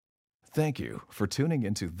Thank you for tuning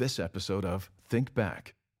into this episode of Think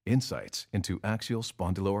Back, Insights into Axial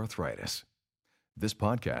Spondyloarthritis. This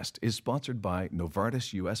podcast is sponsored by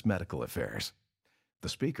Novartis U.S. Medical Affairs. The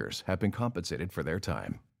speakers have been compensated for their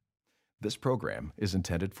time. This program is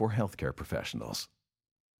intended for healthcare professionals.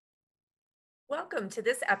 Welcome to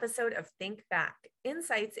this episode of Think Back,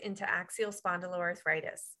 Insights into Axial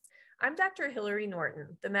Spondyloarthritis. I'm Dr. Hillary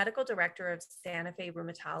Norton, the Medical Director of Santa Fe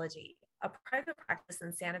Rheumatology, a private practice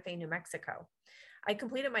in Santa Fe, New Mexico. I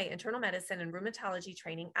completed my internal medicine and rheumatology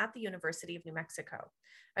training at the University of New Mexico.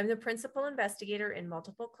 I'm the principal investigator in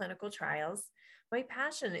multiple clinical trials. My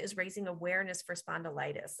passion is raising awareness for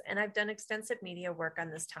spondylitis, and I've done extensive media work on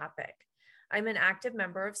this topic. I'm an active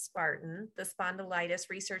member of Spartan, the Spondylitis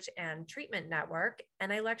Research and Treatment Network,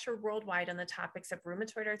 and I lecture worldwide on the topics of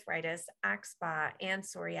rheumatoid arthritis, AxSpA, and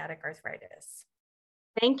psoriatic arthritis.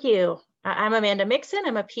 Thank you. I'm Amanda Mixon.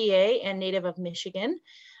 I'm a PA and native of Michigan.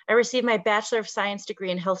 I received my Bachelor of Science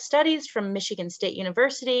degree in Health Studies from Michigan State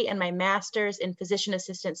University and my Master's in Physician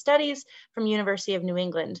Assistant Studies from University of New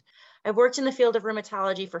England. I've worked in the field of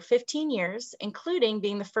rheumatology for 15 years, including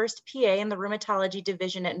being the first PA in the rheumatology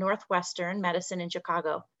division at Northwestern Medicine in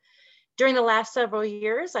Chicago. During the last several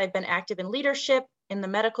years, I've been active in leadership in the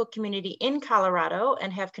medical community in Colorado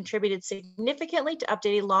and have contributed significantly to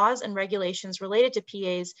updating laws and regulations related to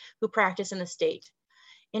PAs who practice in the state.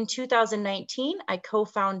 In 2019, I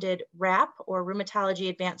co-founded RAP, or Rheumatology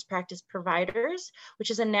Advanced Practice Providers, which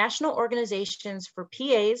is a national organization for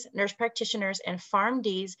PAs, nurse practitioners, and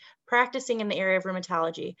PharmDs practicing in the area of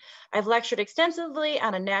rheumatology. I've lectured extensively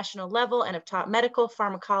on a national level and have taught medical,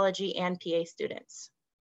 pharmacology, and PA students.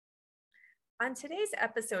 On today's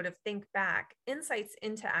episode of Think Back, Insights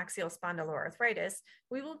into Axial Spondyloarthritis,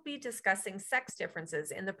 we will be discussing sex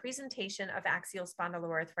differences in the presentation of axial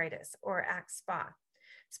spondyloarthritis, or AxSpA.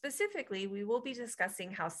 Specifically, we will be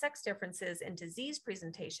discussing how sex differences in disease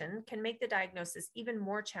presentation can make the diagnosis even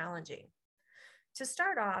more challenging. To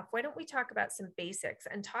start off, why don't we talk about some basics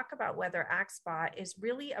and talk about whether AxSpA is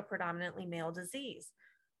really a predominantly male disease?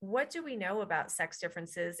 What do we know about sex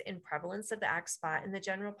differences in prevalence of the AxSpA in the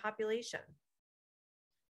general population?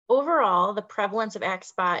 Overall, the prevalence of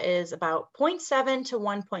AxSpA is about 0.7 to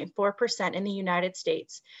 1.4% in the United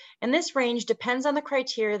States, and this range depends on the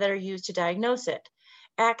criteria that are used to diagnose it.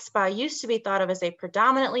 AxSpA used to be thought of as a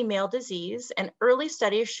predominantly male disease, and early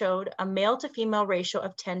studies showed a male to female ratio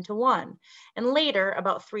of 10 to 1, and later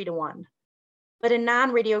about 3 to 1. But in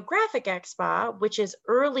non-radiographic AxSpA, which is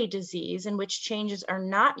early disease in which changes are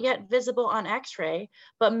not yet visible on X-ray,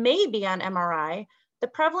 but may be on MRI, the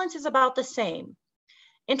prevalence is about the same.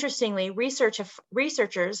 Interestingly,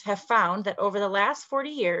 researchers have found that over the last 40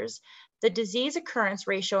 years, the disease occurrence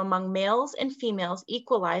ratio among males and females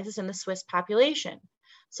equalizes in the Swiss population.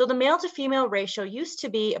 So the male to female ratio used to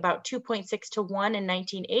be about 2.6 to 1 in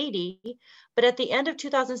 1980, but at the end of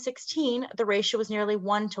 2016, the ratio was nearly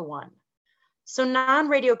 1 to 1. So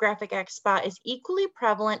non-radiographic AxSpA is equally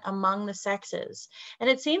prevalent among the sexes, and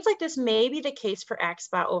it seems like this may be the case for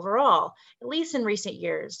AxSpA overall, at least in recent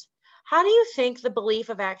years. How do you think the belief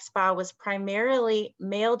of AxSpA was primarily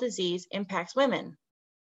male disease impacts women?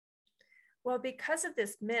 Well, because of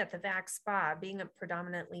this myth of AxSpA being a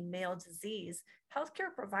predominantly male disease,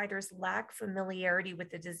 healthcare providers lack familiarity with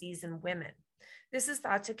the disease in women. This is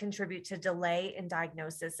thought to contribute to delay in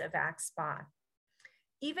diagnosis of AxSpA.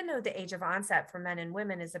 Even though the age of onset for men and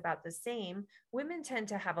women is about the same, women tend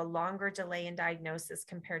to have a longer delay in diagnosis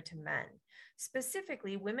compared to men.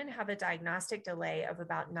 Specifically, women have a diagnostic delay of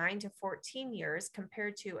about 9 to 14 years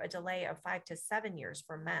compared to a delay of 5 to 7 years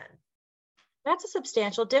for men. That's a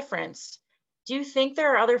substantial difference. Do you think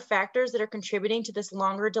there are other factors that are contributing to this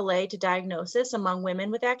longer delay to diagnosis among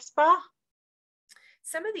women with AxSpA?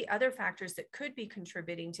 Some of the other factors that could be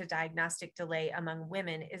contributing to diagnostic delay among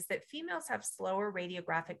women is that females have slower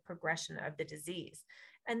radiographic progression of the disease,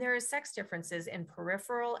 and there are sex differences in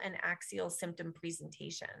peripheral and axial symptom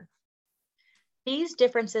presentation. These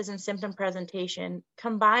differences in symptom presentation,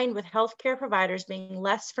 combined with healthcare providers being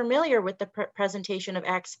less familiar with the presentation of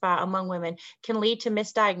AxSpA among women, can lead to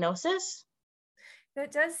misdiagnosis?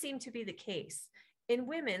 That does seem to be the case. In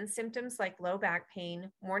women, symptoms like low back pain,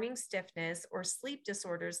 morning stiffness, or sleep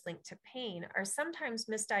disorders linked to pain are sometimes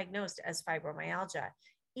misdiagnosed as fibromyalgia,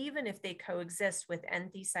 even if they coexist with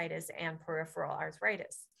enthesitis and peripheral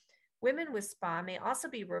arthritis. Women with SPA may also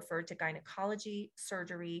be referred to gynecology,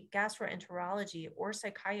 surgery, gastroenterology, or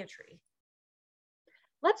psychiatry.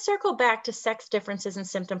 Let's circle back to sex differences in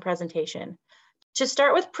symptom presentation. To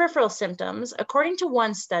start with peripheral symptoms, according to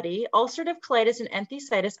one study, ulcerative colitis and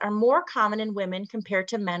enthesitis are more common in women compared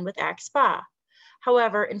to men with AxSpA.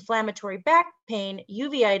 However, inflammatory back pain,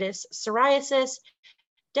 uveitis, psoriasis,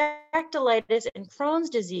 dactylitis, and Crohn's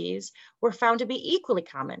disease were found to be equally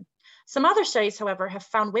common. Some other studies, however, have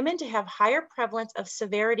found women to have higher prevalence of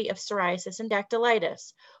severity of psoriasis and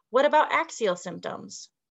dactylitis. What about axial symptoms?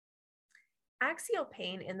 Axial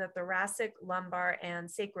pain in the thoracic, lumbar, and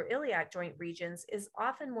sacroiliac joint regions is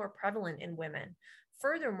often more prevalent in women.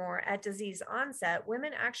 Furthermore, at disease onset,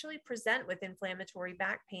 women actually present with inflammatory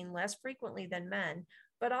back pain less frequently than men,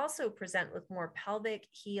 but also present with more pelvic,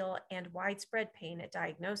 heel, and widespread pain at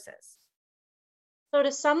diagnosis. So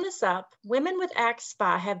to sum this up, women with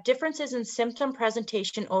axSpA have differences in symptom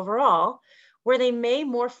presentation overall, where they may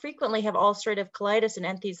more frequently have ulcerative colitis and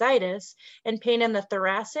enthesitis and pain in the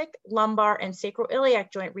thoracic, lumbar, and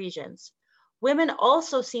sacroiliac joint regions. Women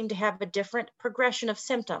also seem to have a different progression of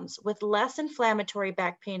symptoms with less inflammatory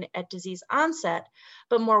back pain at disease onset,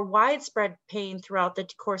 but more widespread pain throughout the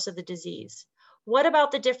course of the disease. What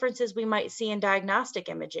about the differences we might see in diagnostic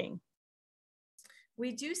imaging?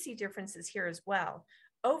 We do see differences here as well.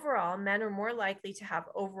 Overall, men are more likely to have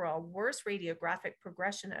overall worse radiographic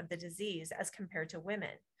progression of the disease as compared to women.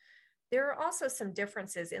 There are also some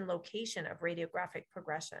differences in location of radiographic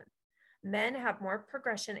progression. Men have more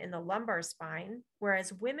progression in the lumbar spine,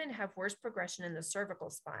 whereas women have worse progression in the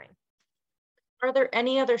cervical spine. Are there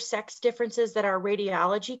any other sex differences that our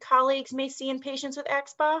radiology colleagues may see in patients with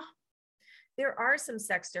axSpA? There are some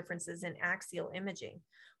sex differences in axial imaging.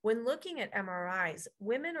 When looking at MRIs,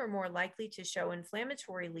 women are more likely to show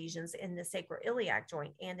inflammatory lesions in the sacroiliac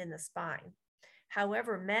joint and in the spine.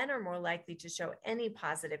 However, men are more likely to show any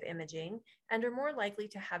positive imaging and are more likely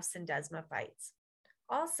to have syndesma phytes.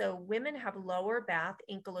 Also, women have lower Bath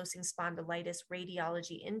ankylosing spondylitis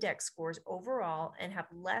radiology index scores overall and have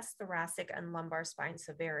less thoracic and lumbar spine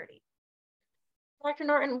severity. Dr.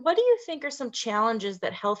 Norton, what do you think are some challenges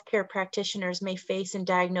that healthcare practitioners may face in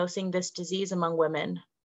diagnosing this disease among women?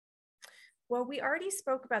 Well, we already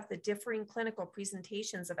spoke about the differing clinical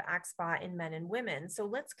presentations of axSpA in men and women, so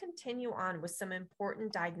let's continue on with some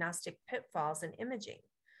important diagnostic pitfalls in imaging.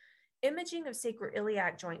 Imaging of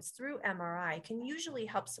sacroiliac joints through MRI can usually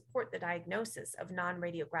help support the diagnosis of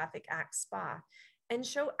non-radiographic axSpA and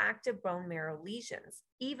show active bone marrow lesions,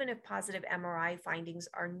 even if positive MRI findings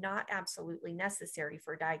are not absolutely necessary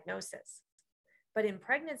for diagnosis. But in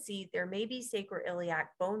pregnancy, there may be sacroiliac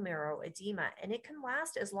bone marrow edema, and it can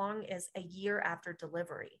last as long as a year after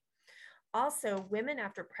delivery. Also, women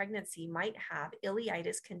after pregnancy might have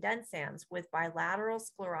ileitis condensans with bilateral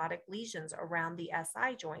sclerotic lesions around the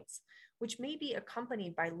SI joints, which may be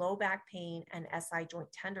accompanied by low back pain and SI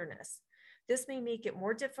joint tenderness. This may make it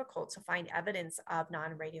more difficult to find evidence of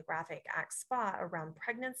non-radiographic axSpA around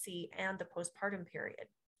pregnancy and the postpartum period.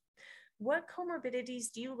 What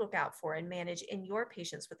comorbidities do you look out for and manage in your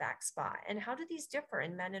patients with axSpA, and how do these differ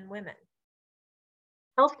in men and women?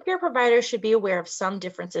 Healthcare providers should be aware of some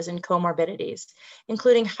differences in comorbidities,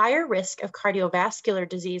 including higher risk of cardiovascular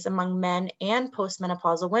disease among men and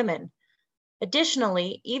postmenopausal women.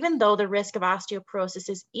 Additionally, even though the risk of osteoporosis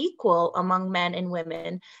is equal among men and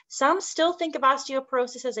women, some still think of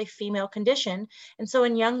osteoporosis as a female condition, and so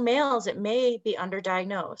in young males, it may be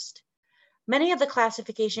underdiagnosed. Many of the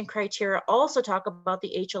classification criteria also talk about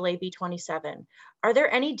the HLA-B27. Are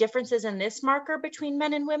there any differences in this marker between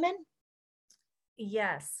men and women?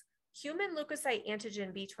 Yes. Human leukocyte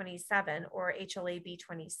antigen B27 or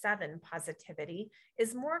HLA-B27 positivity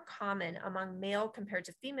is more common among male compared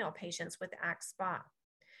to female patients with axSpA.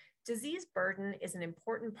 Disease burden is an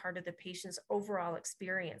important part of the patient's overall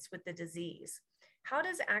experience with the disease. How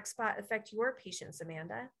does axSpA affect your patients,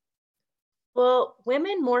 Amanda? Well,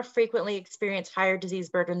 women more frequently experience higher disease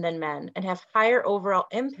burden than men and have higher overall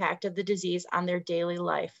impact of the disease on their daily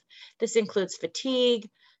life. This includes fatigue,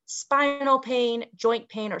 spinal pain, joint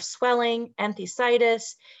pain or swelling,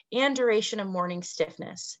 enthesitis, and duration of morning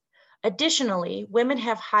stiffness. Additionally, women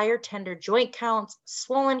have higher tender joint counts,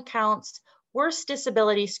 swollen counts, worse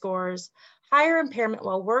disability scores, higher impairment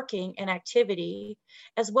while working and activity,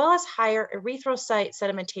 as well as higher erythrocyte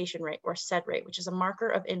sedimentation rate or SED rate, which is a marker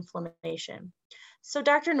of inflammation. So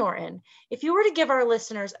Dr. Norton, if you were to give our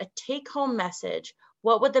listeners a take-home message,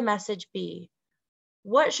 what would the message be?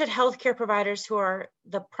 What should healthcare providers who are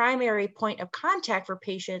the primary point of contact for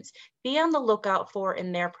patients be on the lookout for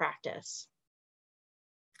in their practice?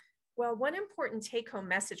 Well, one important take-home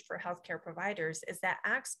message for healthcare providers is that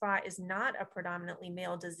axSpA is not a predominantly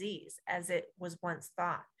male disease, as it was once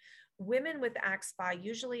thought. Women with axSpA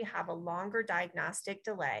usually have a longer diagnostic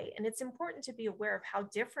delay, and it's important to be aware of how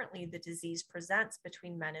differently the disease presents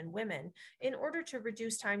between men and women in order to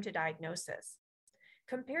reduce time to diagnosis.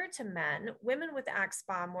 Compared to men, women with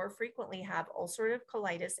AxSpA more frequently have ulcerative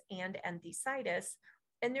colitis and enthesitis,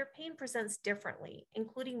 and their pain presents differently,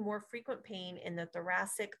 including more frequent pain in the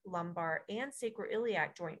thoracic, lumbar, and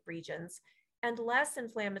sacroiliac joint regions, and less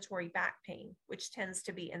inflammatory back pain, which tends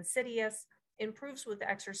to be insidious, improves with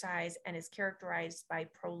exercise, and is characterized by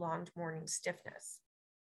prolonged morning stiffness.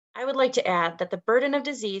 I would like to add that the burden of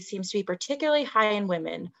disease seems to be particularly high in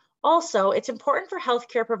women. Also, it's important for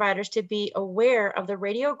healthcare providers to be aware of the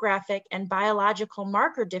radiographic and biological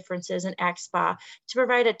marker differences in AxSpA to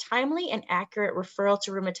provide a timely and accurate referral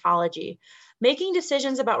to rheumatology. Making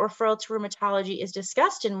decisions about referral to rheumatology is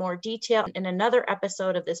discussed in more detail in another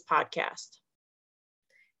episode of this podcast.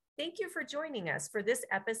 Thank you for joining us for this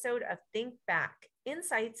episode of Think Back,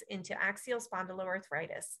 Insights into Axial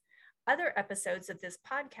Spondyloarthritis. Other episodes of this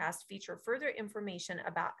podcast feature further information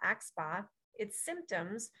about AxSpA, its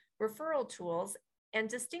symptoms, referral tools, and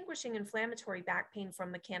distinguishing inflammatory back pain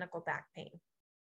from mechanical back pain.